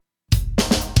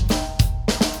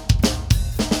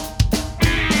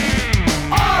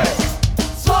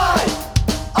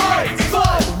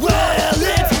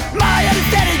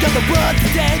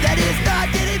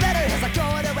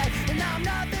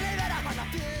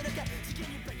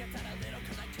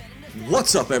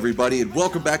What's up, everybody, and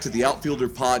welcome back to the Outfielder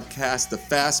Podcast, the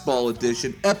Fastball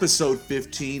Edition, Episode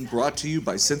 15, brought to you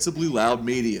by Sensibly Loud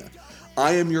Media.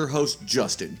 I am your host,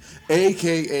 Justin,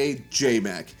 a.k.a.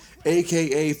 J-Mac,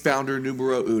 a.k.a. Founder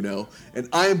Numero Uno, and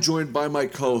I am joined by my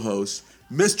co-host,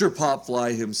 Mr.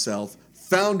 Popfly himself,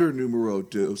 Founder Numero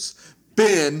Dos,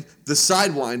 Ben, the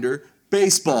Sidewinder,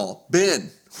 Baseball.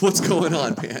 Ben, what's going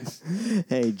on, man?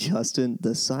 Hey, Justin,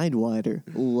 the Sidewinder.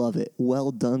 Love it.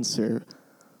 Well done, sir.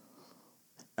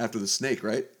 After the snake,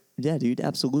 right? Yeah, dude,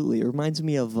 absolutely. It reminds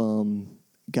me of,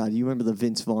 God, you remember the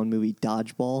Vince Vaughn movie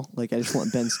Dodgeball? Like, I just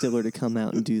want Ben Stiller to come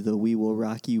out and do the We Will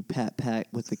Rock You pat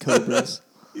with the Cobras.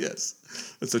 Yes.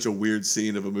 That's such a weird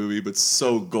scene of a movie, but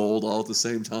so gold all at the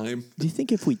same time. Do you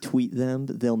think if we tweet them,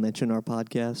 they'll mention our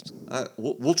podcast?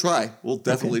 We'll try. We'll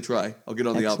definitely try. I'll get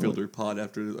on the Excellent. Outfielder pod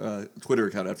after Twitter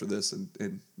account after this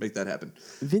and make that happen.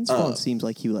 Vince Vaughn seems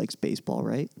like he likes baseball,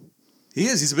 right? He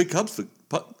is. He's a big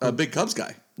Cubs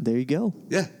guy. There you go.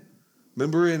 Yeah.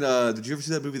 Remember in, did you ever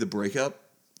see that movie, The Breakup?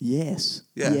 Yes.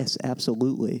 Yeah. Yes,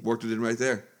 absolutely. Worked it in right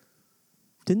there.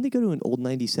 Didn't they go to an old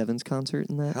 97s concert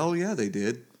in that? Hell yeah, they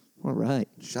did. All right.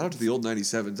 Shout out to the old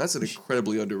 97s. That's an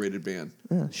incredibly underrated band.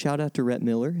 Yeah, shout out to Rhett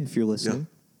Miller if you're Yeah. listening.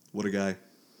 What a guy.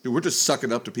 Dude, we're just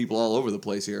sucking up to people all over the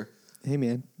place here. Hey,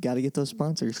 man, got to get those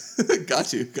sponsors. Got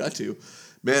to.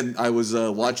 Man, I was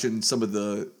watching some of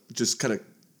the just kind of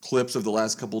clips of the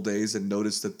last couple days and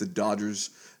noticed that the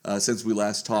Dodgers, since we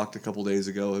last talked a couple days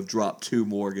ago, have dropped 2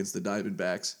 more against the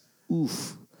Diamondbacks.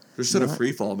 Oof. They're just in a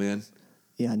free fall, man.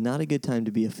 Yeah, not a good time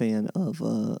to be a fan of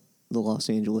the Los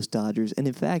Angeles Dodgers. And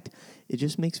in fact, it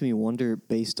just makes me wonder,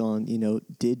 based on,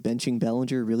 did benching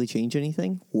Bellinger really change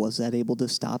anything? Was that able to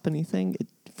stop anything?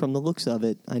 From the looks of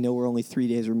it, I know we're only 3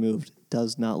 days removed.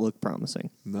 Does not look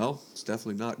promising. No, it's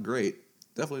definitely not great.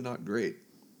 Definitely not great.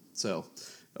 So,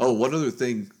 one other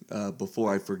thing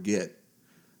before I forget.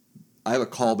 I have a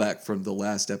callback from the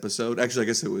last episode. Actually, I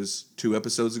guess it was 2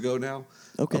 episodes ago now.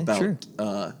 Okay, about, sure.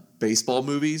 Baseball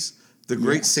movies. The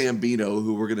great Sambino,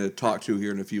 who we're going to talk to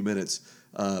here in a few minutes,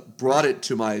 brought it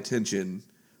to my attention.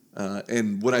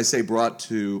 And when I say brought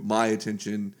to my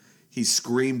attention, he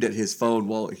screamed at his phone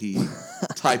while he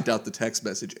typed out the text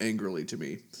message angrily to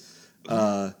me.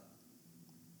 That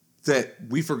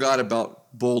we forgot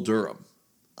about Bull Durham.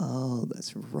 Oh,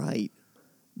 that's right.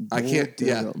 I can't. Bull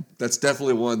Yeah, Durham. that's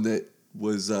definitely one that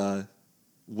was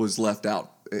left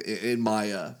out in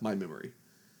my my memory.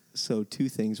 So 2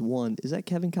 things. 1, is that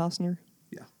Kevin Costner?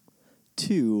 Yeah.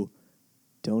 2,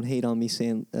 don't hate on me,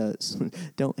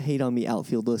 don't hate on me,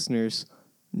 outfield listeners.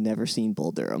 Never seen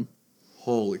Bull Durham.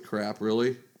 Holy crap!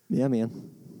 Really? Yeah,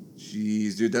 man.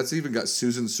 Jeez, dude, that's even got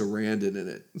Susan Sarandon in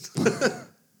it.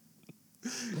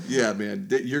 Yeah, man,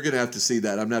 you're gonna have to see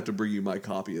that. I'm gonna have to bring you my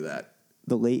copy of that.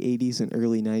 The late 80s and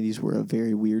early 90s were a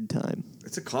very weird time.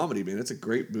 It's a comedy, man. It's a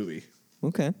great movie.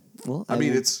 Okay. Well, I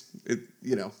mean,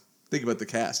 think about the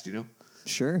cast,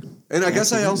 Sure. And I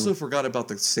guess I Absolutely. also forgot about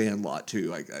the Sandlot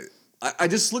too. I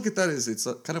just look at that as it's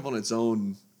kind of on its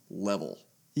own level.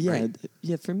 Yeah, right?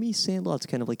 yeah. For me, Sandlot's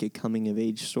kind of like a coming of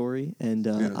age story, and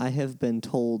I have been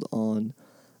told on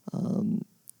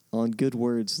good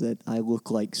words that I look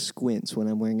like Squints when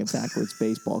I'm wearing a backwards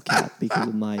baseball cap because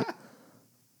of my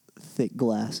thick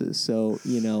glasses. So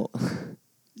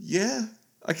Yeah,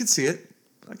 I can see it.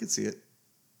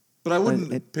 But I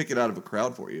wouldn't pick it out of a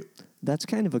crowd for you. That's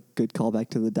kind of a good callback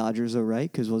to the Dodgers, though,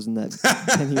 right? Because wasn't that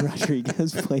Kenny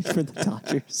Rodriguez played for the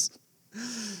Dodgers?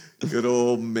 Good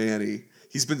old Manny.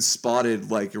 He's been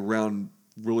spotted around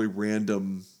really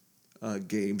random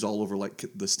games all over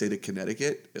the state of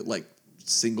Connecticut at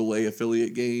single A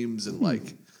affiliate games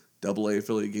and double A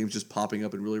affiliate games, just popping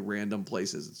up in really random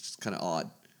places. It's just kind of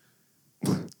odd.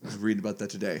 I was reading about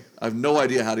that today. I have no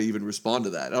idea how to even respond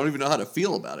to that. I don't even know how to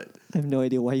feel about it. I have no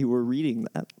idea why you were reading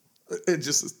that. It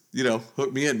just,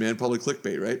 hooked me in, man. Probably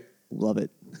clickbait, right? Love it.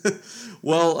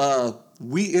 Well,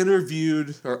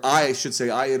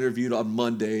 I interviewed on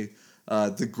Monday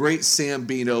the great Sam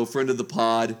Bino, friend of the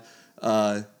pod,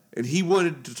 and he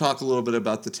wanted to talk a little bit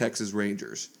about the Texas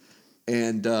Rangers.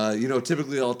 And,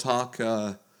 typically I'll talk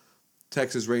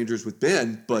Texas Rangers with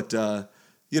Ben, but,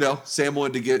 Sam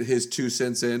wanted to get his 2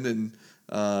 cents in, and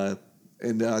I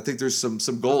think there's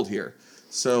some gold here.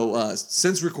 So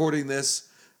since recording this,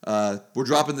 we're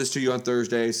dropping this to you on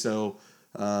Thursday. So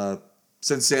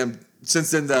since then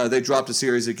they dropped a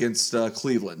series against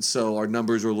Cleveland, so our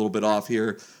numbers are a little bit off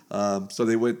here. So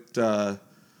they went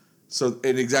so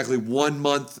in exactly 1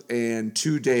 month and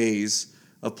 2 days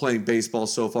of playing baseball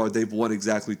so far, they've won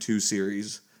exactly 2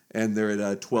 series. And they're at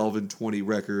a 12-20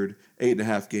 record,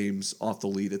 8.5 games off the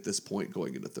lead at this point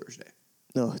going into Thursday.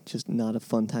 Oh, just not a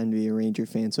fun time to be a Ranger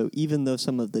fan. So even though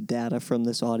some of the data from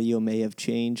this audio may have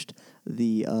changed,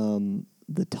 the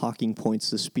talking points,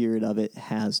 the spirit of it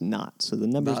has not. So the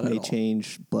numbers Not at may all.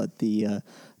 change, but the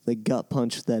gut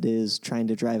punch that is trying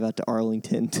to drive out to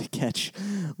Arlington to catch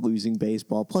losing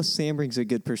baseball. Plus, Sam brings a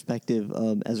good perspective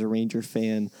as a Ranger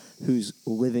fan who's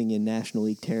living in National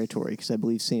League territory, because I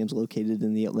believe Sam's located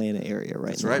in the Atlanta area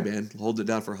right That's now. right, man. Hold it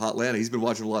down for Hot Atlanta. He's been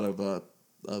watching a lot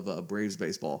of Braves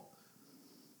baseball.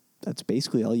 That's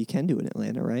basically all you can do in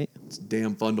Atlanta, right? It's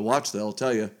damn fun to watch, though, I'll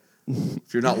tell you.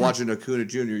 If you're not watching Acuna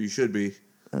Jr., you should be.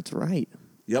 That's right.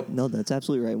 Yep. No, that's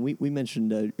absolutely right. We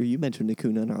mentioned, or you mentioned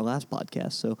Acuna in our last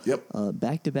podcast. So, Yep.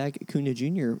 Back-to-back Acuna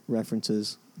Jr.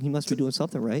 references. He must be doing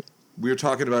something right. We were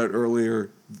talking about it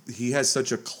earlier. He has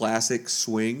such a classic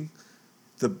swing.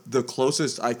 The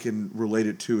closest I can relate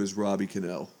it to is Robbie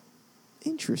Cano.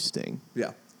 Interesting.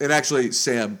 Yeah. And actually,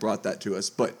 Sam brought that to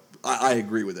us, but I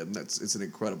agree with him. It's an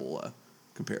incredible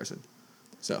comparison.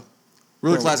 So,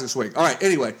 really classic swing. All right,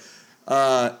 anyway,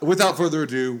 without further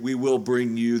ado, we will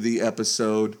bring you the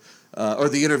episode, or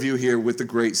the interview here with the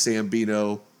great Sam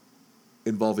Bino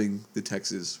involving the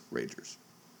Texas Rangers.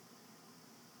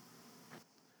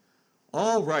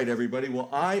 All right, everybody. Well,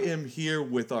 I am here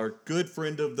with our good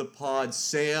friend of the pod,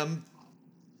 Sam.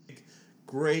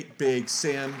 Great big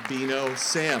Sam Bino.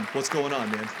 Sam, what's going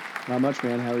on, man? Not much,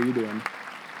 man. How are you doing?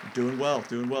 Doing well,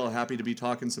 doing well. Happy to be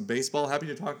talking some baseball. Happy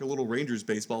to talk a little Rangers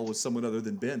baseball with someone other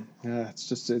than Ben. Yeah, it's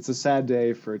a sad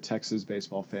day for Texas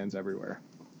baseball fans everywhere.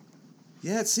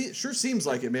 Yeah, it sure seems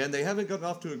like it, man. They haven't gotten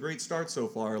off to a great start so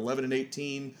far.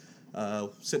 11-18,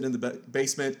 sitting in the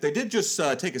basement. They did just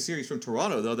take a series from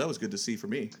Toronto, though. That was good to see for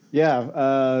me. Yeah,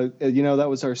 that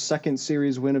was our second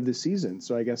series win of the season,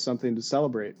 so I guess something to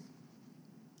celebrate.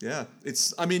 Yeah,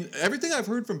 everything I've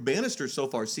heard from Bannister so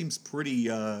far seems pretty.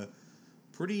 It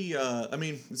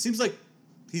seems like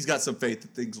he's got some faith that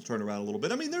things will turn around a little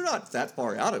bit. I mean, they're not that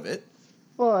far out of it.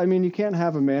 Well, I mean, you can't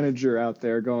have a manager out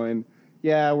there going,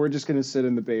 yeah, we're just going to sit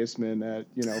in the basement at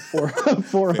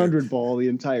 400 ball the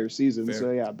entire season. Fair.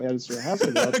 So yeah, Bannister has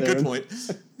to go out there. Good point.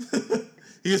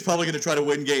 He is probably going to try to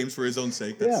win games for his own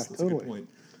sake. That's totally. a good point.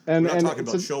 And we're not talking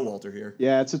about Showalter here.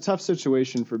 Yeah, it's a tough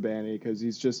situation for Banny because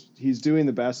he's doing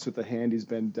the best with the hand he's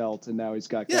been dealt, and now he's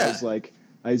got guys like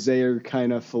Isaiah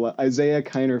Kiner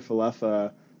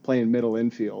Falefa playing middle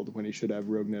infield when he should have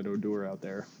Rognet Odor out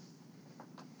there.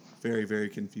 Very, very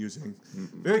confusing.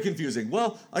 Very confusing.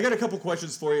 Well, I got a couple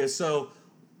questions for you. So,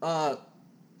 I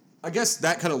guess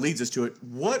that kind of leads us to it.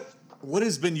 What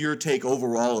has been your take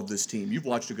overall of this team? You've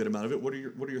watched a good amount of it. What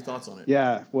are your thoughts on it?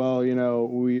 Yeah, well,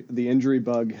 the injury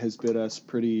bug has bit us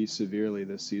pretty severely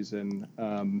this season.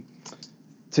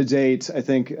 To date, I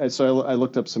think so. I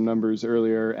looked up some numbers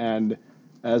earlier, and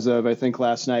as of I think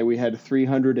last night, we had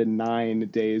 309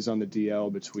 days on the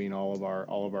DL between all of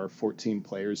our 14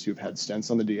 players who've had stints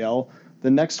on the DL.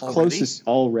 The next closest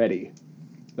already.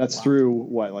 That's through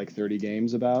 30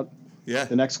 games about. Yeah.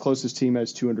 The next closest team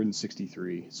has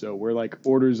 263. So we're like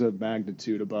orders of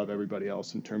magnitude above everybody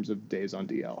else in terms of days on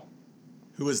DL.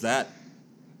 Who is that?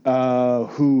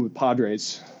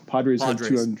 Padres. Padres have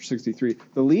 263.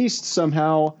 The least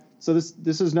somehow. So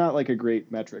this is not like a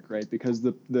great metric, right? Because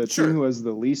the team who has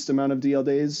the least amount of DL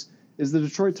days is the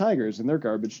Detroit Tigers, and they're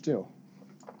garbage too.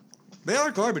 They are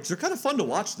garbage. They're kind of fun to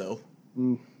watch, though.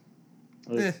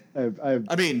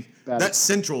 That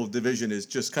Central division is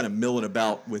just kind of milling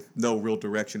about with no real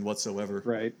direction whatsoever.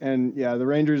 Right, and yeah, the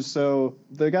Rangers. So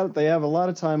they have a lot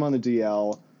of time on the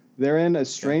DL. They're in a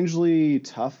strangely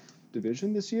tough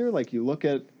division this year. Like you look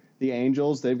at the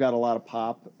Angels, they've got a lot of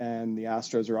pop, and the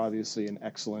Astros are obviously an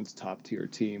excellent top tier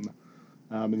team.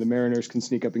 And the Mariners can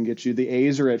sneak up and get you. The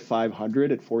A's are at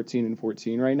 500 at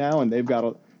 14-14 right now, and they've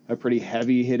got a pretty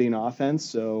heavy hitting offense.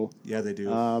 So yeah, they do.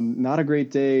 Not a great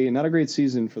day, not a great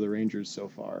season for the Rangers so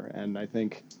far. And I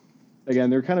think, again,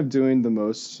 they're kind of doing the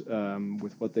most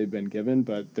with what they've been given,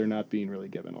 but they're not being really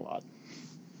given a lot.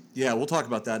 Yeah, we'll talk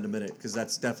about that in a minute because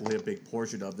that's definitely a big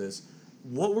portion of this.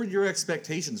 What were your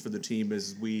expectations for the team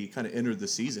as we kind of entered the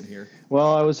season here?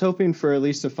 Well, I was hoping for at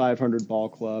least a 500 ball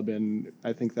club, and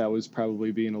I think that was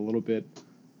probably being a little bit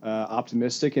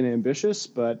optimistic and ambitious,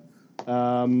 but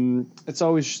it's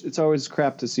always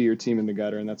crap to see your team in the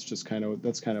gutter, and that's kind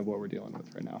of what we're dealing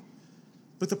with right now.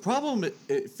 But the problem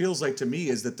it feels like to me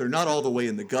is that they're not all the way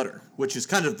in the gutter, which is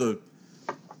kind of the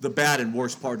bad and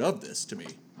worst part of this to me.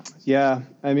 Yeah,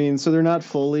 I mean, so they're not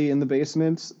fully in the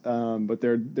basement, but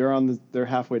they're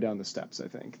halfway down the steps. I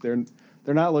think they're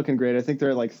not looking great. I think they're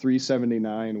at like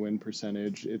 379 win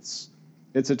percentage. It's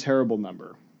a terrible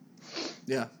number.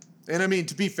 Yeah. And I mean,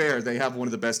 to be fair, they have one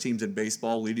of the best teams in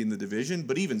baseball leading the division,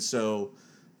 but even so,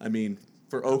 I mean,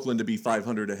 for Oakland to be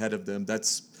 500 ahead of them.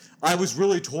 I was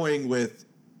really toying with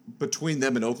between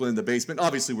them and Oakland in the basement.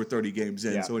 Obviously, we're 30 games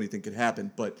in, so anything could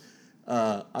happen. But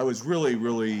I was really,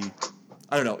 really,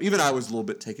 I don't know. Even I was a little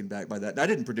bit taken back by that. And I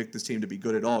didn't predict this team to be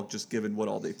good at all, just given what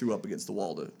all they threw up against the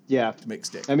wall to make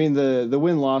stick. I mean, the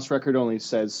win-loss record only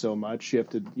says so much. You have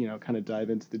to, kind of dive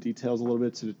into the details a little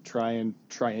bit to try and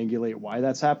triangulate why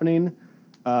that's happening.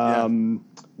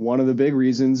 One of the big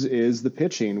reasons is the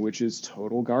pitching, which is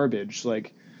total garbage.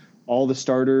 Like, all the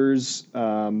starters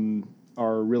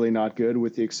are really not good,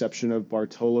 with the exception of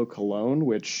Bartolo Colon,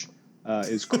 which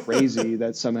is crazy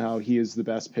that somehow he is the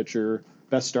best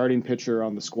starting pitcher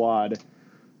on the squad.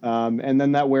 And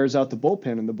then that wears out the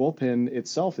bullpen, and the bullpen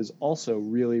itself is also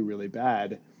really, really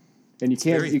bad. And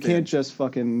you can't just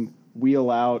fucking wheel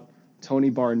out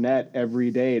Tony Barnett every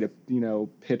day to,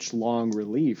 pitch long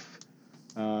relief.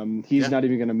 He's not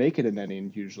even going to make it an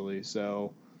inning usually.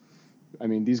 So, I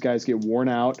mean, these guys get worn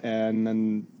out, and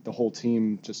then the whole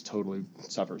team just totally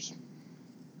suffers.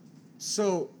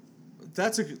 So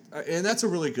that's a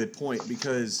really good point,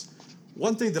 because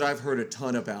one thing that I've heard a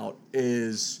ton about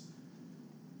is,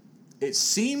 it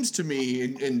seems to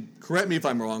me, and correct me if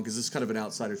I'm wrong, because this is kind of an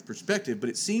outsider's perspective, but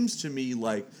it seems to me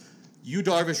like Yu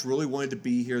Darvish really wanted to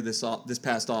be here this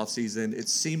past offseason. It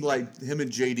seemed like him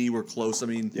and JD were close. I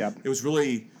mean, it was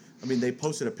really, they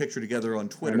posted a picture together on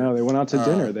Twitter. I know, they went out to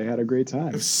dinner. They had a great time.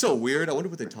 It was so weird. I wonder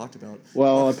what they talked about.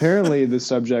 Well, apparently the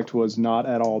subject was not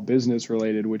at all business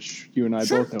related, which you and I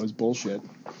both know is bullshit.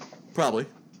 Probably.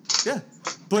 Yeah.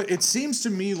 But it seems to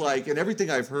me like, and everything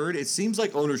I've heard, it seems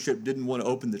like ownership didn't want to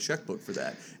open the checkbook for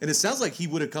that. And it sounds like he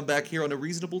would have come back here on a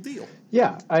reasonable deal.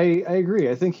 Yeah, I agree.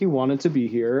 I think he wanted to be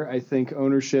here. I think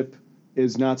ownership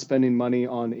is not spending money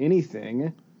on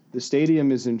anything. The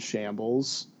stadium is in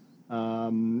shambles,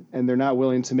 and they're not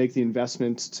willing to make the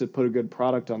investment to put a good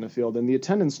product on the field. And the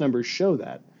attendance numbers show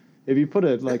that. If you put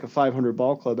a 500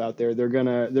 ball club out there, they're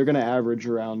gonna average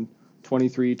around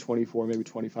 23, 24, maybe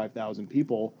 25,000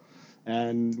 people.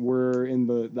 And we're in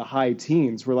the high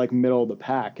teens. We're like middle of the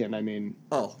pack. And I mean,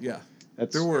 I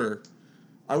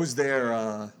was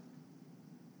there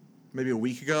maybe a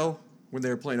week ago when they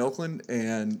were playing Oakland,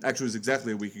 and actually it was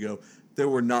exactly a week ago. There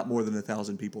were not more than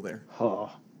 1,000 people there.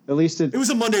 Oh, at least it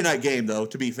was a Monday night game, though,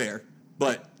 to be fair,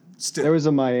 but still. There was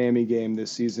a Miami game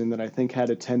this season that I think had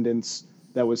attendance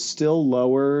that was still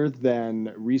lower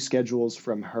than reschedules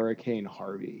from Hurricane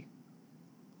Harvey.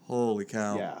 Holy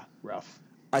cow. Yeah, rough.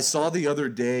 I saw the other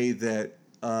day that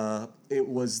it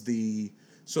was the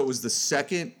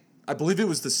second, I believe it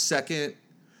was the second,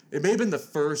 it may have been the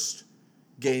first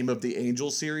game of the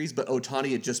Angels series, but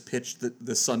Ohtani had just pitched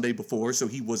the Sunday before, so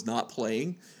he was not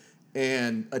playing.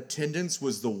 And attendance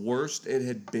was the worst it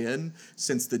had been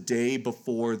since the day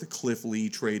before the Cliff Lee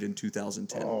trade in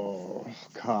 2010. Oh,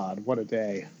 God, what a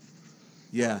day.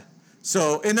 Yeah.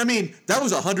 So, and that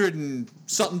was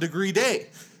 100-something degree day.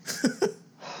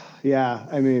 Yeah,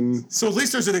 so at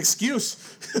least there's an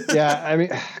excuse.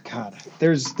 Yeah, God,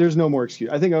 there's no more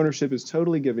excuse. I think ownership is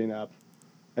totally giving up.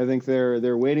 I think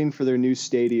they're waiting for their new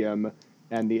stadium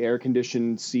and the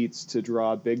air-conditioned seats to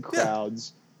draw big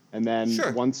crowds. Yeah. And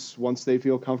then once they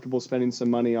feel comfortable spending some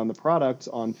money on the product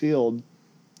on field,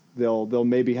 they'll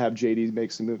maybe have JD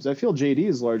make some moves. I feel JD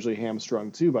is largely hamstrung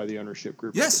too by the ownership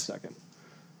group. Yes. For the second.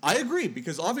 I agree,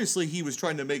 because obviously he was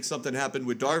trying to make something happen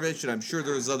with Darvish, and I'm sure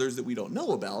there's others that we don't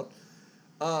know about.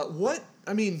 I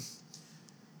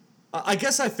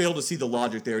guess I fail to see the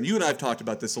logic there, and you and I have talked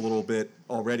about this a little bit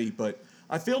already, but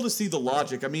I fail to see the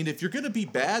logic. If you're going to be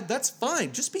bad, that's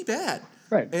fine. Just be bad.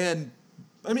 Right. And,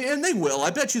 and they will.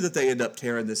 I bet you that they end up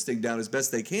tearing this thing down as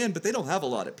best they can, but they don't have a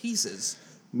lot of pieces.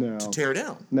 To tear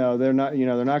down. No, they're not.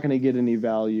 They're not going to get any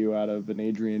value out of an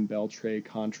Adrian Beltre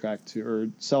contract or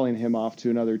selling him off to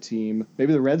another team.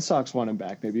 Maybe the Red Sox want him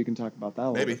back. Maybe you can talk about that a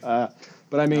little bit.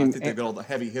 But I think they've got all the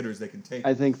heavy hitters they can take.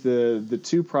 I think the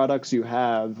two products you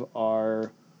have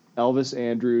are Elvis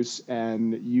Andrus,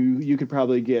 and you could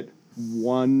probably get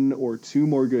one or two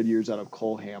more good years out of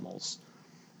Cole Hamels.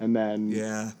 And then,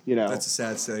 that's a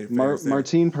sad state.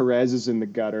 Martin Perez is in the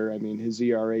gutter. His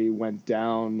ERA went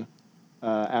down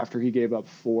after he gave up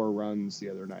 4 runs the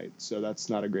other night, so that's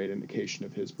not a great indication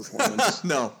of his performance.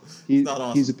 No, not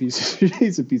awesome. He's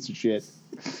a piece of shit.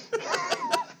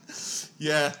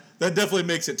 Yeah, that definitely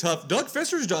makes it tough. Doug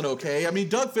Fister's done okay.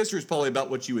 Doug Fister is probably about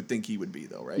what you would think he would be,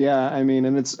 though, right? Yeah,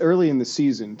 and it's early in the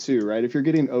season too, right? If you're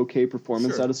getting okay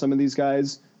performance out of some of these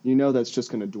guys, that's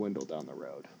just going to dwindle down the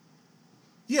road.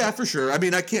 Yeah, for sure. I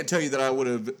can't tell you that I would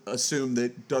have assumed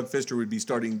that Doug Fister would be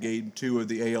starting Game 2 of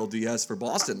the ALDS for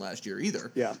Boston last year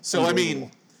either. Yeah. So,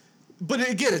 but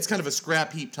again, it's kind of a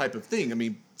scrap heap type of thing.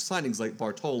 signings like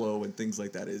Bartolo and things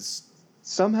like that is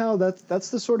somehow that's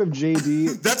the sort of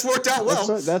JD that's worked out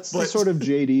well. That's the sort of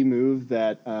JD move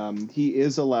that he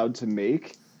is allowed to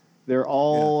make. They're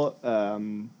all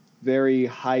very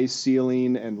high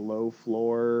ceiling and low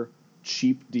floor,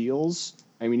 cheap deals.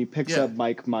 I mean, he picks up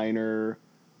Mike Minor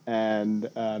and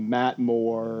Matt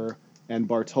Moore and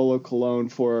Bartolo Colon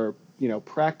for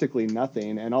practically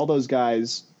nothing, and all those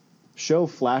guys show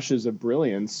flashes of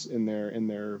brilliance in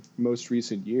their most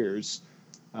recent years.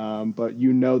 But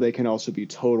they can also be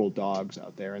total dogs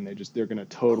out there, and they're going to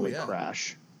totally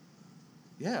crash.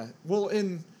 Yeah. Well,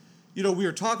 and we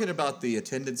were talking about the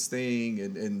attendance thing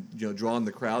and drawing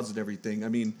the crowds and everything. I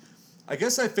mean, I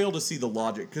guess I fail to see the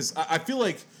logic because I feel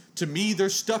like to me they're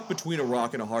stuck between a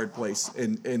rock and a hard place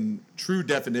in true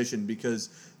definition because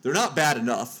they're not bad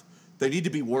enough. They need to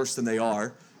be worse than they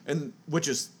are, and which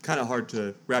is kind of hard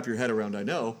to wrap your head around. I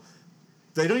know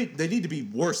they need to be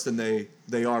worse than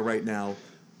they are right now.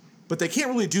 But they can't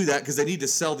really do that because they need to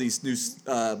sell these new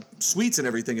suites and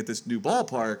everything at this new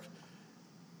ballpark.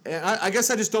 And I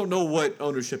guess I just don't know what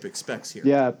ownership expects here.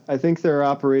 Yeah, I think they're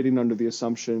operating under the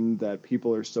assumption that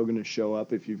people are still going to show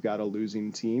up if you've got a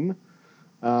losing team.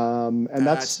 And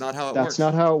that's not how it works. That's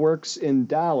not how it works in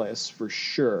Dallas, for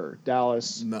sure.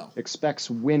 Dallas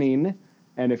expects winning,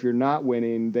 and if you're not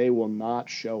winning, they will not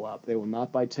show up. They will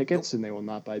not buy tickets, and they will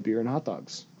not buy beer and hot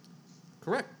dogs.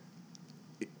 Correct.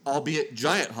 Albeit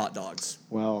giant hot dogs.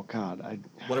 Well, God,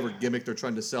 whatever gimmick they're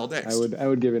trying to sell next. I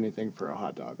would give anything for a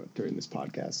hot dog during this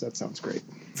podcast. That sounds great.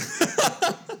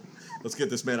 Let's get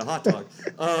this man a hot dog.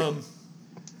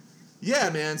 Yeah,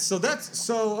 man. So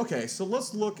okay. So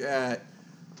let's look at.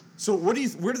 So where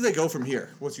do they go from here?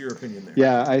 What's your opinion there?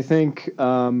 Yeah, I think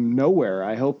nowhere.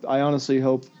 I honestly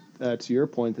hope to your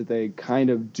point that they kind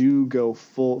of do go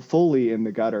fully in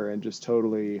the gutter and just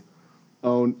totally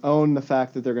own the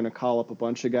fact that they're going to call up a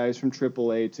bunch of guys from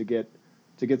AAA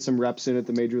to get some reps in at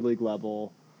the major league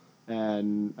level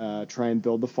and try and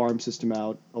build the farm system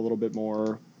out a little bit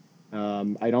more.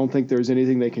 I don't think there's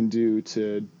anything they can do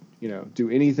to do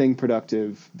anything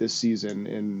productive this season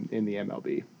in the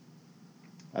MLB.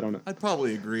 I don't know. I'd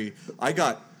probably agree. I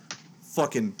got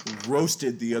fucking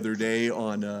roasted the other day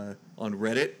on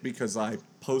Reddit because I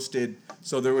posted.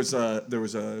 So there was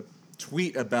a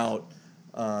tweet about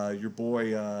your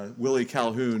boy Willie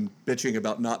Calhoun bitching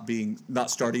about not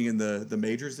starting in the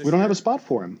majors this year. We don't have a spot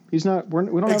for him. He's not. We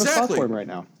don't have a spot for him right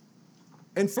now.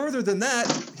 And further than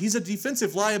that, he's a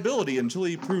defensive liability until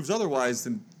he proves otherwise.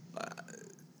 Then,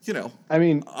 I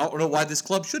mean, I don't know why this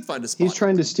club should find a spot. He's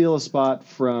trying to steal a spot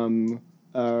from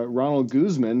Ronald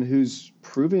Guzman, who's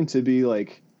proving to be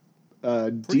like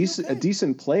a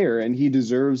decent player, and he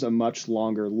deserves a much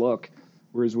longer look.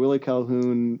 Whereas Willie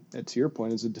Calhoun, to your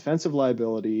point, is a defensive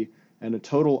liability and a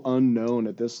total unknown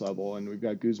at this level. And we've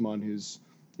got Guzman, who's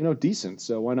decent.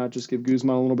 So why not just give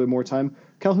Guzman a little bit more time?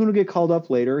 Calhoun will get called up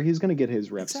later. He's going to get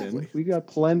his reps in. We got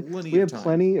plenty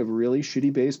of really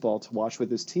shitty baseball to watch with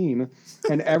this team,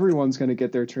 and everyone's going to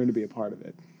get their turn to be a part of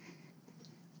it.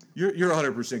 You're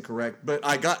 100% correct, but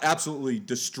I got absolutely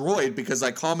destroyed because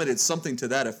I commented something to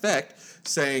that effect,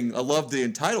 saying I love the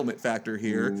entitlement factor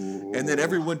here, and then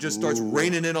everyone just starts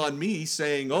raining in on me,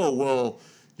 saying, "Oh well,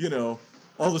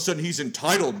 all of a sudden he's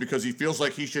entitled because he feels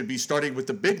like he should be starting with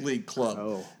the big league club."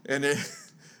 Oh. And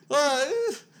it's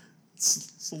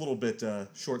a little bit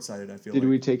short-sighted, I feel. Did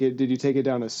you take it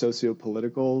down a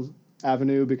socio-political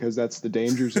avenue because that's the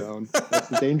danger zone? That's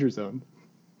the danger zone.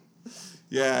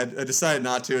 Yeah, I decided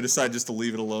not to. I decided just to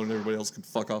leave it alone. And everybody else can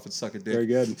fuck off and suck a dick. Very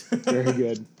good. Very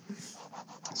good.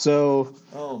 So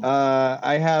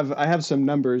I have some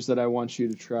numbers that I want you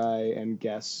to try and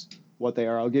guess what they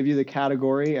are. I'll give you the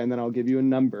category, and then I'll give you a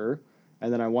number,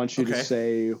 and then I want you to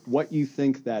say what you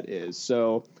think that is.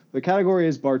 So the category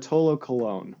is Bartolo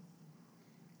Colon.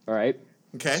 All right?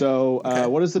 Okay. So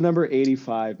what does the number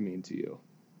 85 mean to you?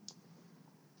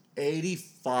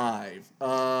 85.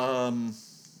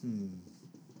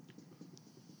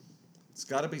 It's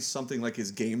got to be something like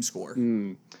his game score.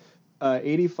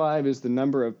 85 is the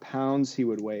number of pounds he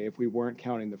would weigh if we weren't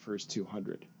counting the first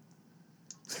 200.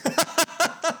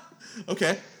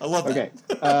 Okay, I love that.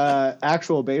 Okay,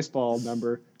 actual baseball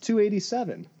number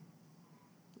 287.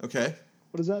 Okay.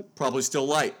 What is that? Probably still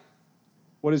light.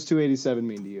 What does 287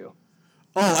 mean to you?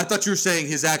 Oh, I thought you were saying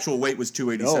his actual weight was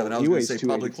 287. No, I was going to say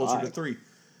probably closer to 3.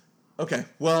 Okay,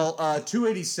 well,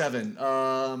 287.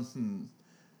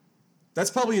 That's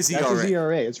probably his ERA. That's his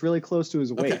ERA. It's really close to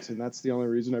his weight, and that's the only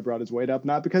reason I brought his weight up.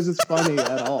 Not because it's funny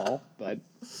at all, but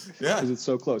because it's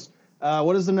so close.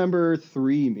 What does the number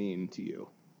 3 mean to you?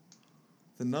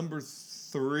 The number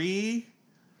 3?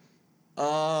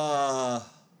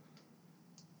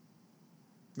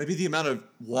 Maybe the amount of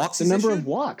walks. The number of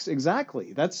walks,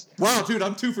 exactly. That's wow, dude.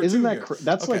 I'm 2 for 2 isn't that here.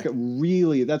 that's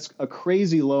Okay. that's a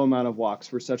crazy low amount of walks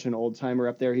for such an old timer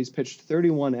up there. He's pitched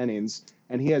 31 innings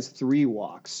and he has 3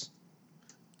 walks.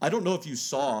 I don't know if you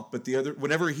saw, but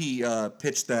whenever he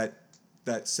pitched that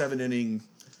 7-inning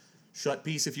shut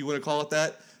piece, if you want to call it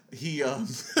that, he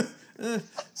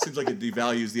seems like it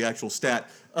devalues the actual stat.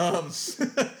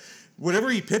 Whenever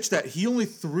he pitched that, he only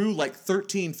threw like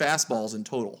 13 fastballs in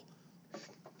total.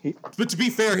 But to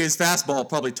be fair, his fastball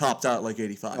probably topped out like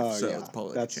 85. So it's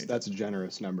probably that's a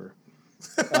generous number.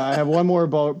 I have one more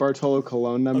Bartolo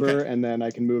Colon number, and then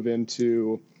I can move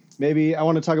into maybe I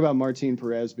want to talk about Martin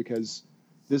Perez because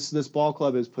this ball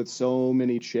club has put so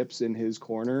many chips in his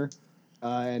corner,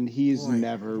 and he's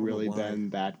never really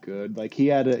been that good. Like he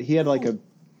had like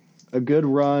a good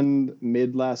run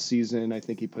mid last season. I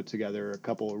think he put together a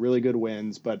couple of really good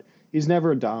wins, but he's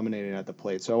never dominating at the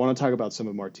plate. So I want to talk about some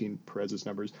of Martin Perez's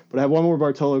numbers. But I have one more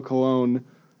Bartolo Colon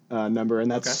number, and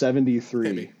that's 73.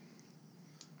 Maybe.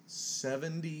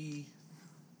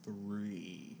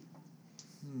 73.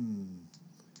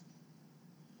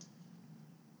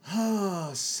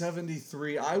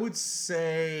 73. I would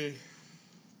say...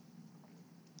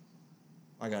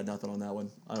 I got nothing on that one.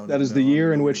 I don't know. That is the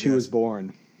year in which he was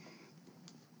born.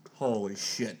 Holy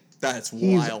shit. That's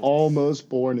He's wild. almost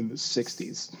born in the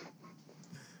 60s.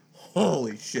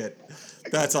 Holy shit.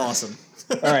 That's awesome.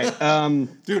 All right.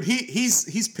 Dude,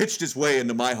 he's pitched his way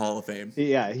into my Hall of Fame.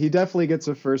 Yeah, he definitely gets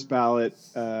a first ballot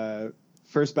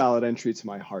entry to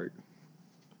my heart.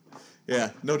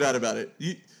 Yeah, no doubt about it.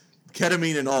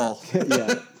 Ketamine and all.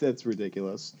 Yeah, that's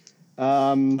ridiculous.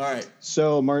 All right.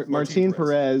 So Martin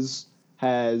Perez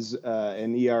has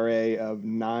an ERA of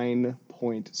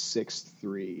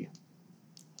 9.63.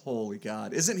 Holy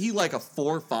God. Isn't he like a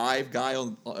 4-5 guy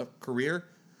on a career?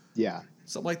 Yeah.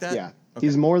 Something like that? Yeah. Okay.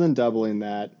 He's more than doubling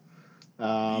that.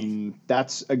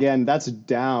 That's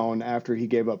down after he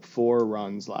gave up 4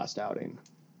 runs last outing.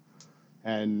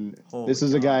 And this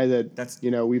is a guy that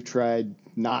we've tried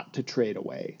not to trade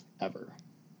away ever.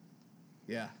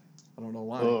 Yeah. I don't know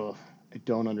why. Ugh, I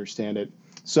don't understand it.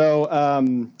 So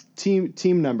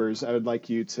team numbers, I would like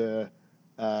you to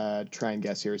try and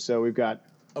guess here. So we've got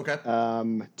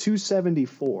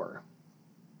 274.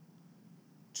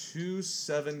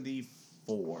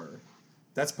 274.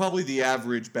 That's probably the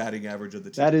average batting average of the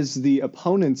team. That is the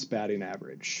opponent's batting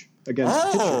average against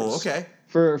pitchers. Oh, okay.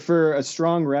 For a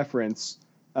strong reference,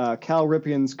 Cal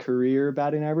Ripien's career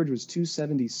batting average was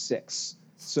 276.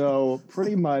 So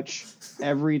pretty much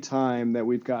every time that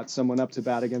we've got someone up to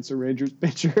bat against a Rangers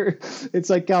pitcher,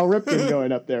 it's like Cal Ripken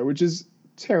going up there, which is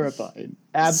terrifying.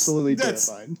 Absolutely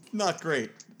terrifying. Not great,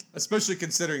 especially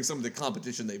considering some of the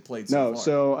competition they played so far.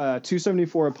 So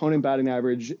 274 opponent batting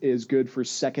average is good for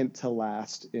second to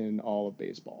last in all of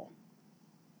baseball.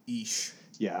 Eesh.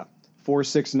 Yeah.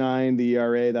 4.69 the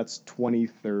ERA, that's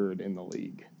 23rd in the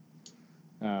league.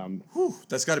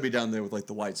 That's got to be down there with like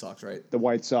the White Sox, right? The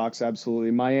White Sox,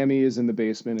 absolutely. Miami is in the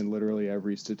basement in literally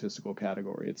every statistical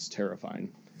category. It's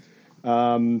terrifying.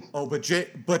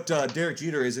 But Derek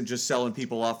Jeter isn't just selling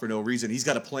people off for no reason. He's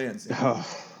got a plan.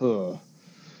 No,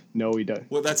 he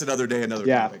doesn't. Well, that's another day, another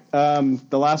topic.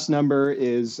 The last number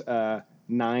is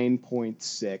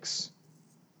 9.6.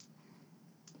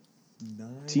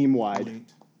 Team wide.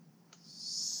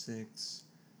 6.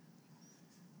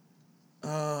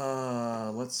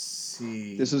 Let's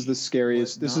see. This is the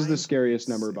scariest. This is the scariest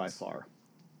number by far.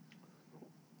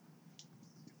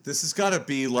 This has got to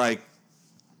be like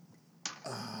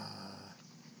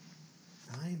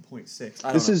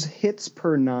 9.6. This is hits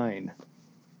per 9.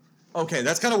 Okay,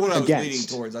 that's kind of what I was leaning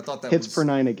towards. I thought that hits per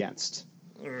 9 against.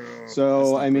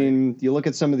 So I mean, you look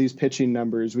at some of these pitching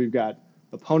numbers. We've got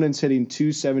opponents hitting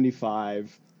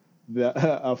 275,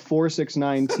 a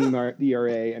 4.69 team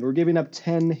ERA, and we're giving up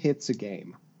 10 hits a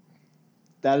game.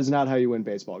 That is not how you win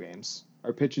baseball games.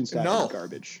 Our pitching staff is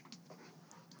garbage.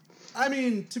 I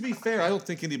mean, to be fair, I don't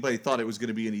think anybody thought it was going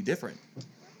to be any different.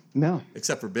 No.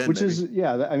 Except for Ben,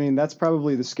 I mean, that's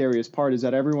probably the scariest part is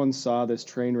that everyone saw this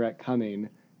train wreck coming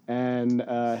and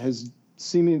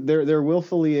they're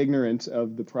willfully ignorant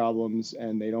of the problems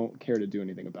and they don't care to do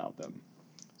anything about them.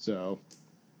 So.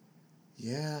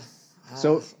 Yeah.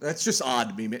 So that's just odd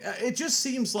to me, man. It just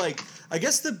seems like, I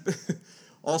guess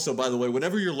also, by the way,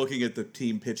 whenever you're looking at the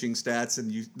team pitching stats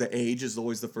and the age is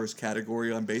always the first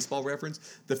category on Baseball Reference,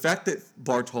 the fact that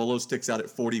Bartolo sticks out at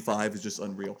 45 is just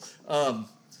unreal.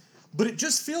 But it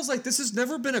just feels like this has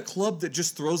never been a club that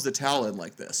just throws the towel in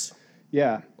like this.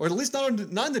 Yeah. Or at least not in the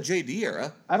JD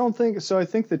era. I don't think so. I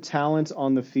think the talent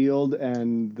on the field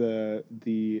and the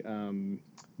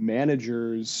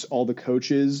managers, all the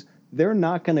coaches, they're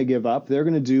not going to give up. They're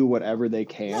going to do whatever they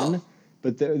can. No.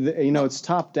 But it's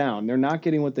top down. They're not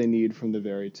getting what they need from the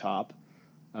very top,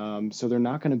 so they're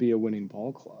not going to be a winning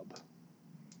ball club.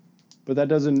 But that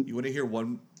doesn't. You want to hear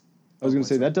one? I was going to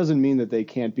say that doesn't mean that they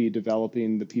can't be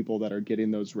developing the people that are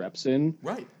getting those reps in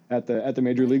at the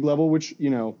major league level, which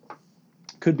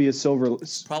could be a silver.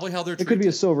 Probably how they're. It could be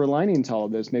a silver lining to all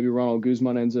of this. Maybe Ronald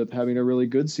Guzman ends up having a really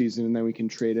good season, and then we can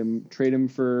trade him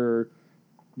for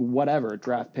whatever,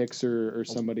 draft picks or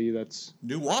somebody that's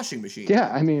new washing machine. Yeah,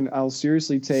 I mean, I'll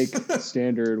seriously take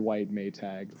standard white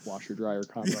Maytag washer dryer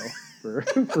combo for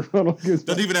Ronald Guzman.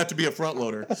 Doesn't even have to be a front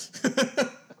loader.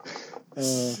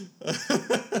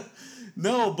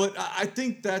 No, but I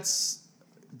think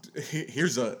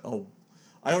here's I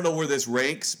don't know where this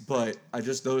ranks, but I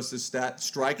just noticed this stat: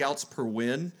 strikeouts per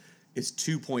win is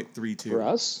 2.32 for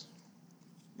us.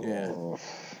 Yeah. Oh.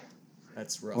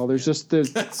 That's rough. Well, there's just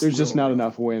not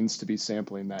enough wins to be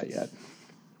sampling that yet.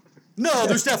 No,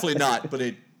 there's definitely not, but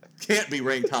it can't be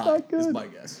ranked high, is my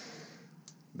guess.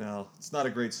 No, it's not a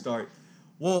great start.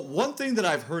 Well, one thing that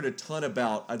I've heard a ton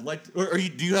about,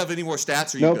 do you have any more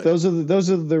stats? Nope, those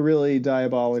are the really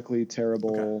diabolically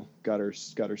terrible gutter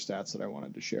stats that I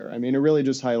wanted to share. I mean, it really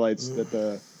just highlights that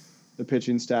the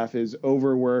pitching staff is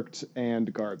overworked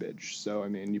and garbage. So, I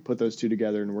mean, you put those two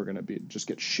together and we're going to just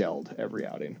get shelled every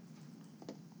outing.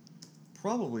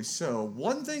 Probably so.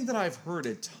 One thing that I've heard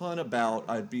a ton about,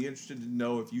 I'd be interested to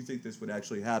know if you think this would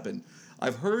actually happen.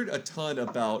 I've heard a ton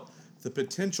about the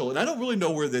potential, and I don't really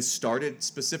know where this started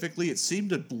specifically. It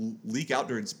seemed to leak out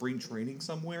during spring training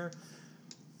somewhere.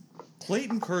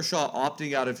 Clayton Kershaw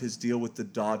opting out of his deal with the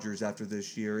Dodgers after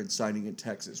this year and signing in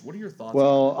Texas. What are your thoughts?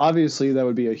 Well, obviously that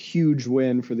would be a huge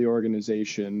win for the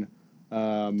organization.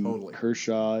 Totally.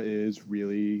 Kershaw is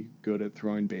really good at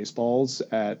throwing baseballs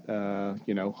at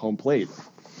home plate,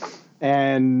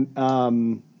 and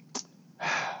man,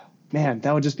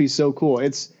 that would just be so cool.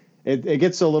 It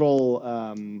gets a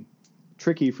little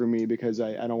tricky for me because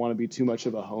I don't want to be too much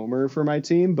of a homer for my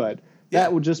team, but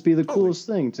that would just be the coolest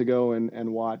thing to go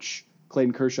and watch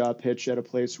Clayton Kershaw pitch at a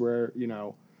place where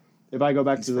if I go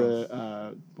back to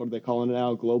the what are they calling it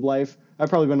now, Globe Life? I've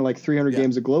probably been to like 300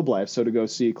 games of Globe Life, so to go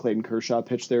see Clayton Kershaw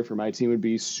pitch there for my team would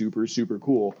be super, super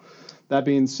cool. That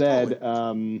being said,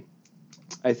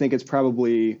 I think it's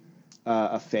probably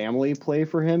a family play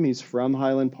for him. He's from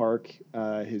Highland Park.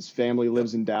 His family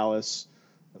lives in Dallas.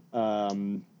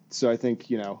 So I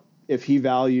think, if he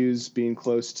values being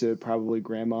close to probably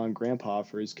grandma and grandpa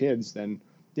for his kids, then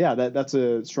that's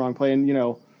a strong play.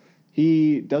 And,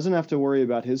 he doesn't have to worry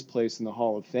about his place in the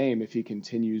Hall of Fame if he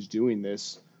continues doing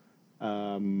this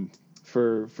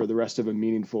for the rest of a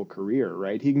meaningful career,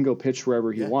 right? He can go pitch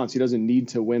wherever he wants. He doesn't need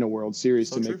to win a World Series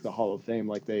to make the Hall of Fame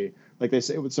like they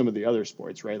say with some of the other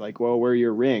sports, right? Like, well, where are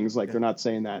your rings? Like, they're not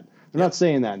saying that. They're not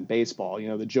saying that in baseball.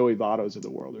 The Joey Vottos of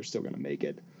the world are still going to make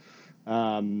it.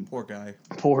 Poor guy.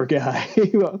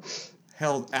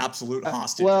 Held absolute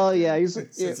hostage. Well, yeah, he's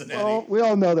Cincinnati. Well, we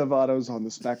all know that Votto's on the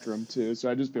spectrum too,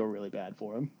 so I just feel really bad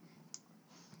for him.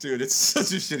 Dude, it's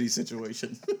such a shitty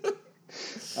situation.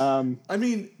 I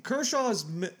mean, Kershaw's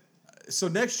so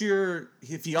next year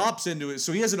if he opts into it,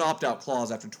 so he has an opt-out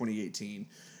clause after 2018.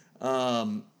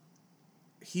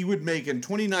 He would make in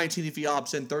 2019 if he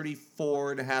opts in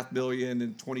 $34.5 million,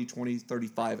 in 2020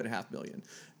 $35.5 million.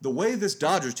 The way this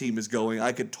Dodgers team is going,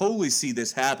 I could totally see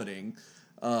this happening.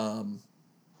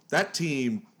 That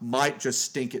team might just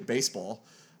stink at baseball.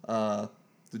 The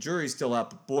jury's still out,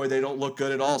 but boy, they don't look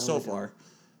good at all so far.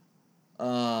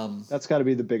 That's got to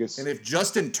be the biggest. And if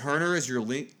Justin Turner is your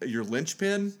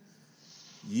linchpin,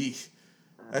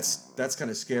 that's kind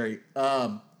of scary.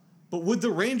 But would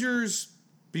the Rangers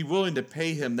be willing to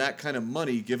pay him that kind of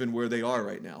money given where they are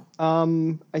right now?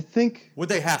 I think. Would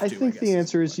they have to? I think the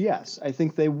answer is yes. I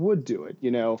think they would do it.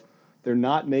 They're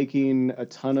not making a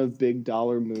ton of big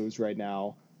dollar moves right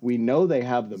now. We know they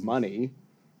have the money.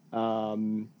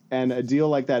 And a deal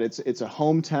like that, it's a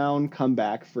hometown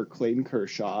comeback for Clayton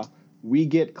Kershaw. We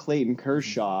get Clayton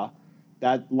Kershaw.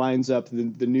 That lines up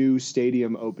the new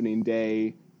stadium opening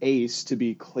day ace to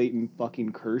be Clayton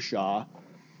fucking Kershaw.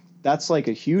 That's like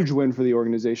a huge win for the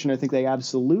organization. I think they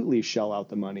absolutely shell out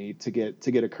the money to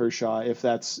get a Kershaw. If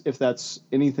that's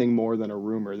anything more than a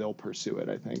rumor, they'll pursue it,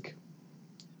 I think.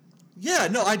 Yeah,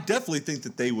 no, I definitely think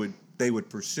that they would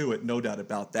pursue it, no doubt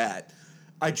about that.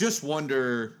 I just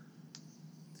wonder.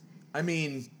 I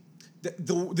mean,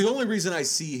 the only reason I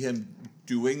see him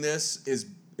doing this is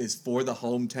for the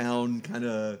hometown kind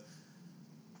of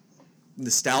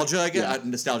nostalgia. I guess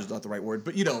nostalgia is not the right word,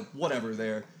 but whatever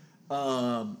there.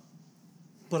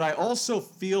 But I also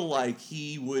feel like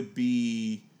he would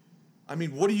be. I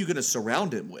mean, what are you going to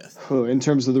surround him with? In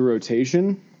terms of the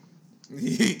rotation,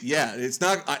 Yeah, it's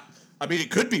not. I mean,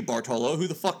 it could be Bartolo. Who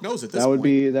the fuck knows at this that would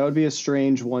point? be a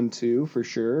strange 1-2 for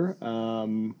sure.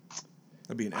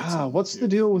 That'd be an excellent. What's the 1-2.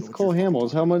 deal I with know what Cole you're fucking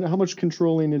Hamels? talking about. How much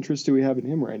controlling interest do we have in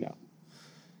him right now?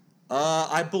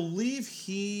 I believe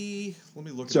he. Let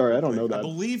me look. Sorry, it up I don't real know quick. that.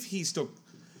 I believe he still.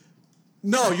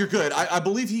 No, you're good. I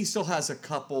believe he still has a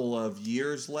couple of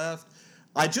years left.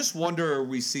 I just wonder, are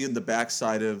we seeing the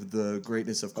backside of the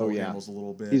greatness of Cole Hamels a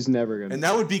little bit? He's never gonna. And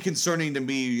that would be concerning to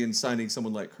me in signing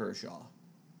someone like Kershaw.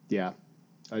 Yeah,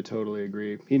 I totally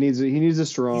agree. He needs a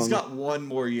strong. He's got one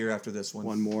more year after this one.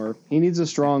 One more. He needs a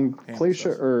strong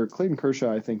Hamels Clayton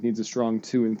Kershaw. I think needs a strong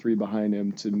 2 and 3 behind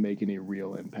him to make any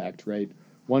real impact. Right,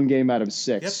 one game out of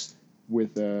 6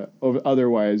 with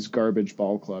otherwise garbage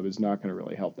ball club is not going to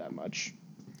really help that much.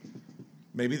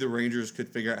 Maybe the Rangers could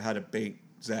figure out how to bait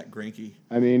Zach Greinke.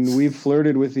 I mean, we've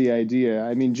flirted with the idea.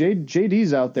 I mean,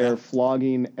 JD's out there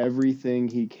flogging everything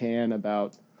he can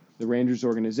about the Rangers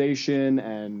organization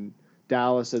and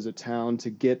Dallas as a town to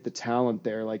get the talent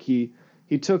there. Like he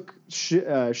took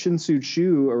Shin-Soo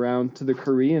Choo around to the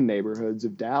Korean neighborhoods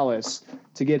of Dallas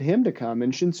to get him to come,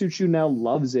 and Shin-Soo Choo now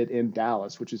loves it in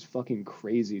Dallas, which is fucking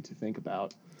crazy to think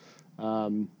about.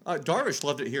 Darvish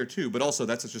loved it here too, but also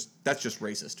that's just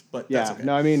racist. But yeah, that's okay.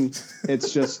 No, I mean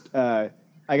it's just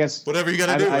I guess whatever you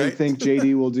got to do. I right? think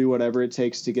JD will do whatever it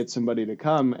takes to get somebody to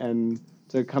come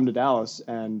to Dallas,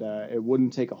 and it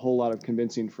wouldn't take a whole lot of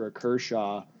convincing for a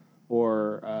Kershaw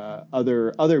or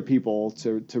other people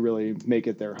to really make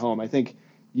it their home. I think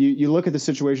you look at the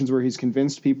situations where he's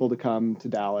convinced people to come to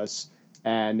Dallas,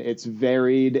 and it's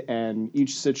varied, and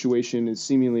each situation is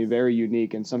seemingly very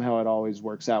unique, and somehow it always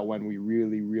works out when we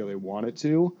really, really want it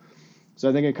to. So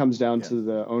I think it comes down to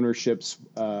the ownership's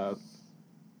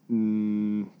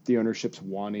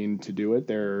wanting to do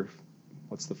it.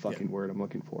 What's the fucking word I'm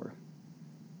looking for?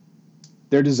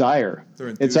 Their desire.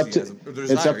 It's up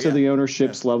to the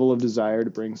ownership's level of desire to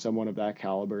bring someone of that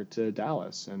caliber to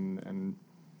Dallas, and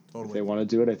totally. If they want to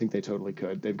do it, I think they totally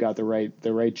could. They've got the right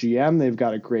GM. They've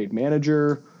got a great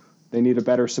manager. They need a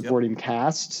better supporting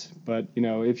cast. But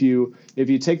if you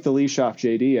take the leash off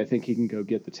JD, I think he can go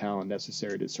get the talent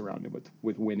necessary to surround him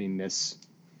with winningness.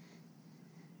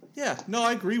 Yeah, no,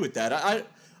 I agree with that. I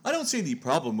don't see any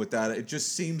problem with that. It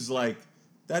just seems like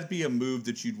that'd be a move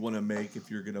that you'd want to make if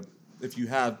you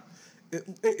have.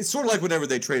 It's sort of like whenever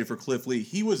they traded for Cliff Lee.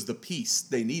 He was the piece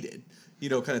they needed,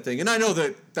 kind of thing. And I know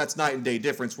that's night and day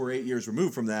difference. We're 8 years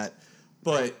removed from that,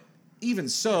 but even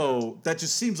so, that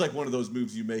just seems like one of those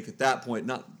moves you make at that point.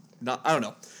 Not. I don't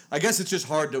know. I guess it's just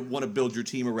hard to want to build your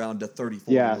team around a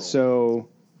 34. Yeah. So.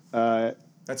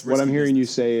 That's what I'm hearing you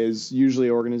say is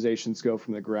usually organizations go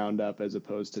from the ground up as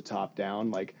opposed to top down.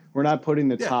 Like we're not putting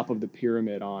the top of the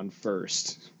pyramid on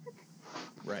first.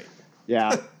 Right.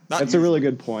 Yeah. That's a really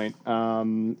good point.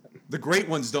 The great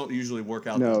ones don't usually work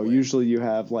out. No, usually you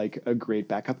have like a great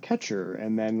backup catcher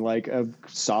and then like a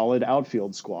solid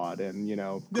outfield squad and,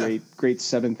 great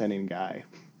seventh inning guy.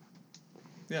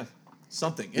 Yeah.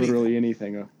 Anything. Literally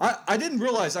anything. I didn't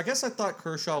realize. I guess I thought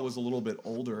Kershaw was a little bit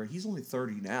older. He's only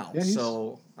 30 now. Yeah,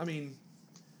 so, I mean,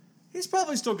 he's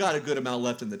probably still got a good amount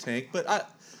left in the tank. But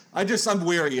I'm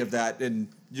wary of that, and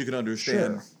you can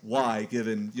understand why,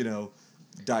 given,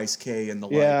 Dice K and the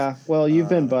like. Yeah, well, you've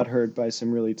been butthurt by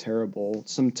some really terrible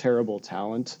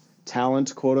talent,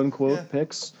 quote unquote,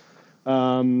 picks.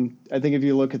 I think if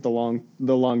you look at the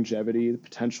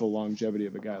potential longevity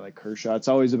of a guy like Kershaw, it's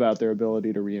always about their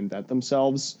ability to reinvent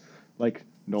themselves. Like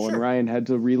Nolan Ryan had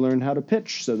to relearn how to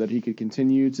pitch so that he could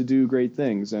continue to do great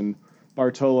things. And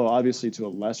Bartolo, obviously to a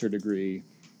lesser degree,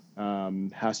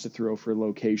 has to throw for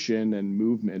location and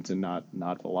movement and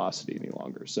not velocity any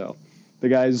longer. So the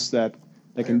guys that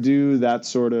can do that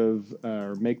sort of,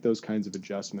 or make those kinds of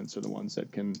adjustments are the ones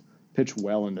that can pitch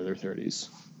well into their 30s.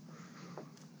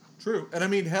 True. And I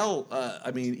mean,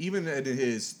 even at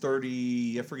his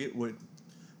 30, I forget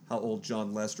how old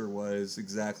John Lester was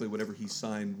exactly, whatever he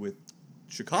signed with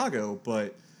Chicago,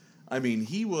 but I mean,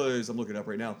 I'm looking it up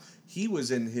right now, he was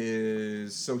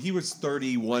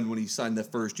 31 when he signed the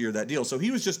first year of that deal. So he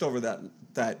was just over that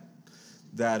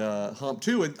hump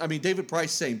too. And I mean, David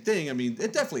Price, same thing. I mean,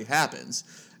 it definitely happens.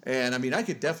 And I mean, I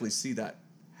could definitely see that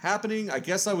happening. I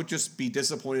guess I would just be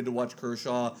disappointed to watch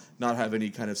Kershaw not have any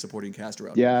kind of supporting cast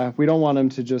around him. Yeah, we don't want him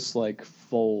to just like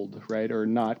fold, right? Or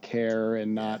not care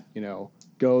and not,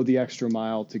 go the extra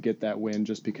mile to get that win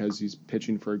just because he's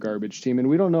pitching for a garbage team. And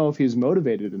we don't know if he's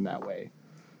motivated in that way.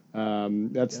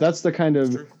 That's the kind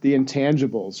of the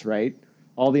intangibles, right?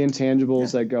 all the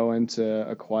intangibles that go into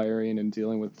acquiring and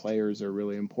dealing with players are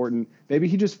really important. Maybe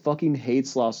he just fucking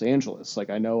hates Los Angeles. Like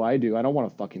I know I do. I don't want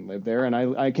to fucking live there. And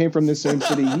I came from the same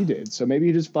city he did. So maybe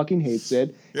he just fucking hates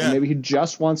it. Yeah. And maybe he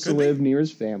just wants to live near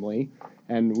his family.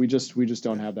 And we just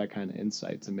don't have that kind of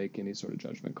insight to make any sort of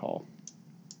judgment call.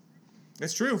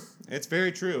 It's true. It's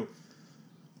very true.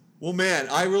 Well, man,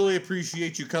 I really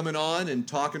appreciate you coming on and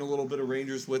talking a little bit of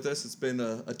Rangers with us. It's been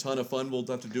a ton of fun. We'll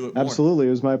have to do it more. Absolutely. It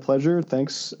was my pleasure.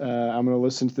 Thanks. I'm going to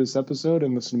listen to this episode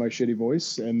and listen to my shitty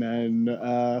voice, and then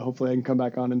hopefully I can come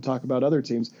back on and talk about other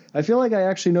teams. I feel like I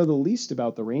actually know the least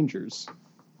about the Rangers.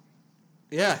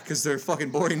 Yeah, because they're fucking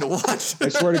boring to watch. I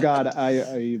swear to God,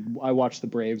 I watch the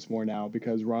Braves more now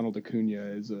because Ronald Acuna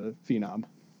is a phenom.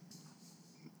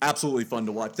 Absolutely fun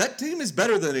to watch. That team is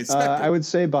better than expected. I would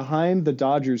say behind the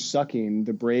Dodgers sucking,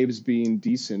 the Braves being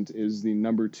decent is the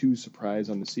number 2 surprise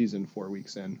on the season 4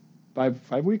 weeks in.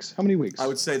 5 weeks? How many weeks? I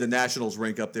would say the Nationals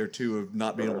rank up there, too, of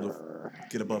not being able to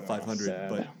get above 500. Sad.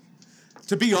 But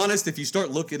to be honest, if you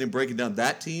start looking and breaking down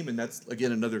that team, and that's,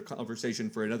 again, another conversation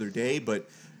for another day, but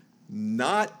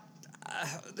not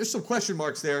there's some question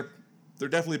marks there. They're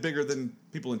definitely bigger than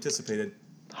people anticipated.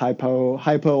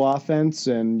 Hypo offense,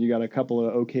 and you got a couple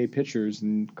of okay pitchers,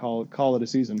 and call it a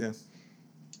season. Yeah.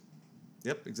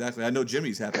 Yep, exactly. I know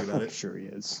Jimmy's happy about it. Sure he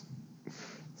is.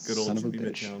 Good old Son of a Jimmy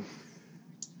bitch. Midtown.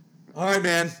 All right,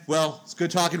 man. Well, it's good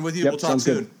talking with you. Yep, we'll talk sounds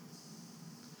soon. good.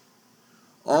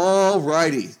 All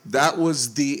righty. That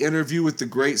was the interview with the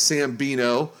great Sam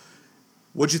Bino.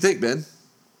 What'd you think, Ben?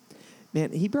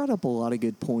 Man, he brought up a lot of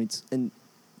good points, and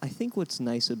I think what's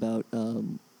nice about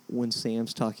when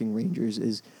Sam's talking Rangers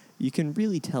is you can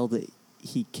really tell that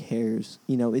he cares.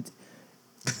 You know,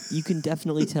 you can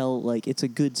definitely tell, like, it's a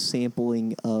good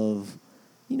sampling of,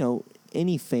 you know,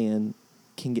 any fan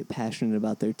can get passionate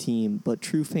about their team, but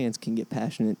true fans can get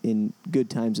passionate in good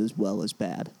times as well as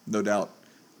bad. No doubt.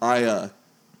 To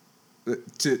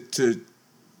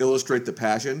illustrate the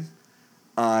passion,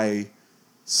 I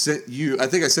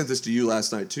think I sent this to you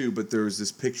last night too, but there was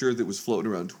this picture that was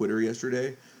floating around Twitter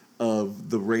yesterday of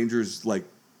the Rangers, like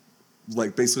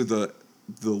basically the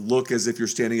look as if you're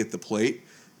standing at the plate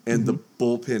and the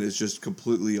bullpen is just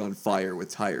completely on fire with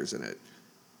tires in it.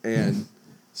 And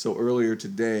so earlier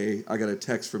today, I got a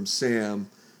text from Sam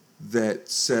that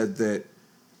said that,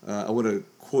 I want to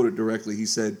quote it directly. He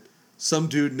said, "Some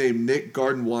dude named Nick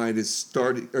Gardenwine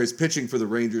is pitching for the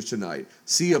Rangers tonight.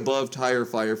 See above tire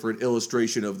fire for an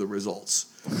illustration of the results."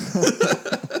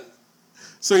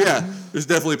 So yeah, there's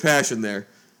definitely passion there.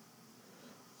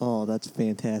 Oh, that's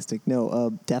fantastic.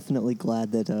 No, definitely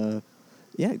glad that,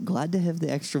 glad to have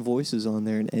the extra voices on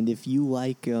there. And if you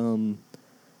like,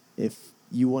 if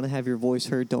you want to have your voice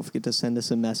heard, don't forget to send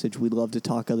us a message. We'd love to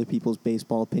talk other people's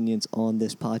baseball opinions on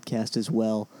this podcast as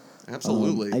well.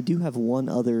 Absolutely. I do have one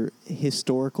other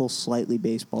historical, slightly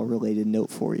baseball-related note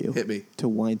for you. Hit me. To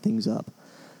wind things up.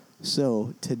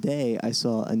 So, today I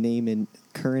saw a name in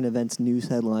current events news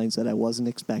headlines that I wasn't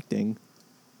expecting.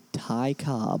 Ty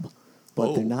Cobb.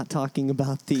 But they're not talking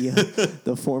about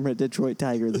the former Detroit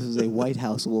Tiger. This is a White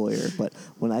House lawyer. But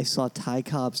when I saw Ty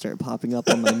Cobb start popping up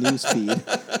on my news feed,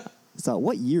 I thought,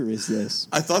 what year is this?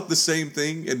 I thought the same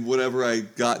thing, and whenever I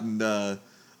gotten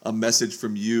a message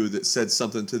from you that said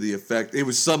something to the effect, it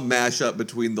was some mashup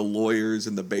between the lawyers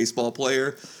and the baseball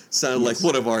player. Sounded like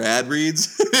one of our ad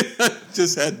reads.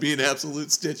 Just had me in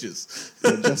absolute stitches.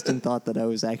 Justin thought that I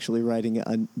was actually writing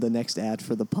the next ad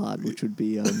for the pod, which would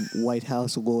be White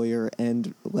House lawyer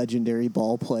and legendary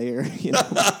ball player. You know,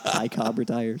 Ty Cobb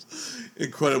retires.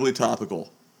 Incredibly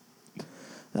topical.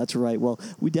 That's right. Well,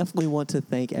 we definitely want to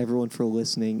thank everyone for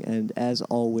listening. And as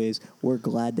always, we're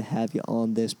glad to have you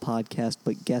on this podcast.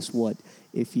 But guess what?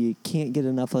 If you can't get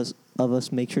enough of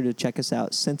us, make sure to check us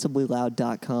out,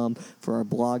 sensiblyloud.com, for our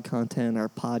blog content, our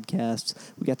podcasts.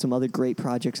 We got some other great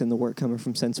projects in the work coming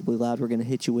from Sensibly Loud we're going to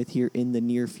hit you with here in the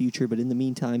near future. But in the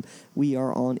meantime, we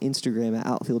are on Instagram at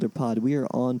OutfielderPod. We are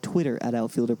on Twitter at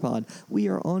OutfielderPod. We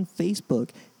are on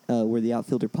Facebook. We're the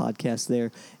Outfielder Podcast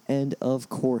there. And, of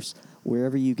course,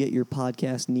 wherever you get your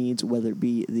podcast needs, whether it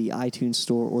be the iTunes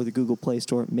Store or the Google Play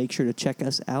Store, make sure to check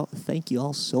us out. Thank you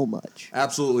all so much.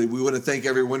 Absolutely. We want to thank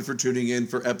everyone for tuning in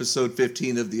for episode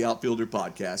 15 of the Outfielder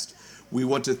Podcast. We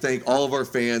want to thank all of our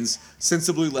fans,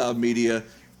 Sensibly Loud Media,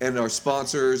 and our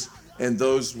sponsors, and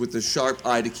those with the sharp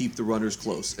eye to keep the runners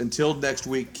close. Until next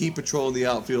week, keep patrolling the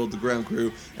outfield, the ground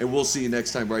crew, and we'll see you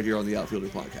next time right here on the Outfielder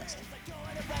Podcast.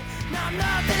 Now I'm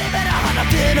not feeling better, I'm not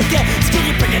feeling okay. Can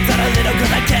you bring it down a little,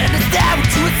 cause I can't understand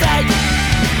what you would say.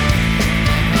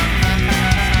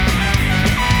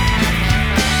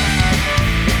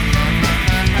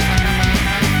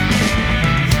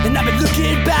 And I've been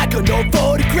looking back on old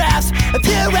photos. photographs of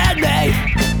you and me,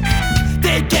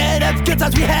 thinking of good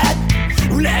times we had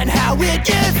and how it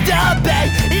used to be.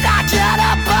 And I can't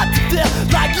help but to feel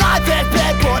like life has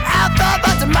been pulled out from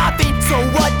under my feet. So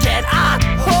what can I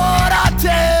hold on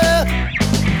to?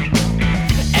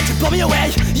 And you pull me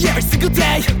away every single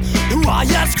day while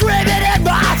you're screaming in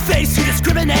my face. You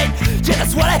discriminate, yeah,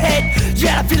 that's what I hate.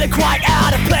 Yeah, I'm feeling quite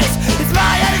out of place. It's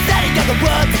my understanding of the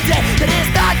world today that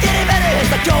it's not getting better, it's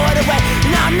not going away.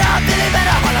 And I'm not feeling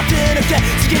better, all I'm feeling okay.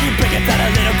 So can you bring it down a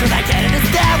little, cause I can't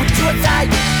understand what you would say.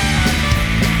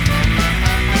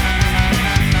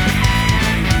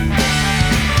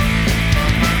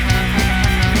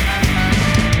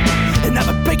 And I've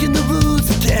been breaking the rules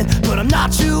again, but I'm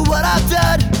not sure what I've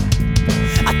done.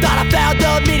 I thought I found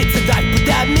the meaning tonight, but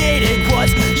that meaning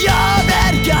was you're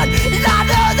already gone. And I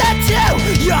know that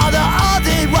you're the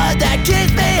only one that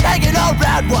keeps me hanging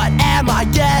around. What am I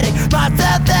getting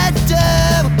myself into?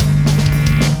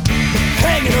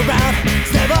 Hanging around,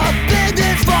 it's never been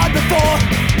this fun before.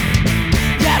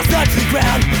 Yeah, it's not to the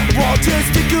ground, I want to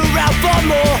stick around for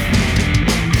more.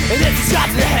 And it's a shot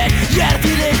to the head, yeah, the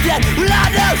feeling dead. Well, I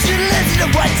know you listen to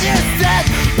what you said,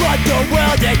 but the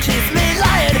world that keeps me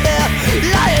lying here,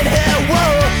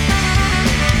 whoa.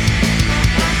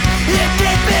 It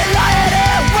keeps me lying.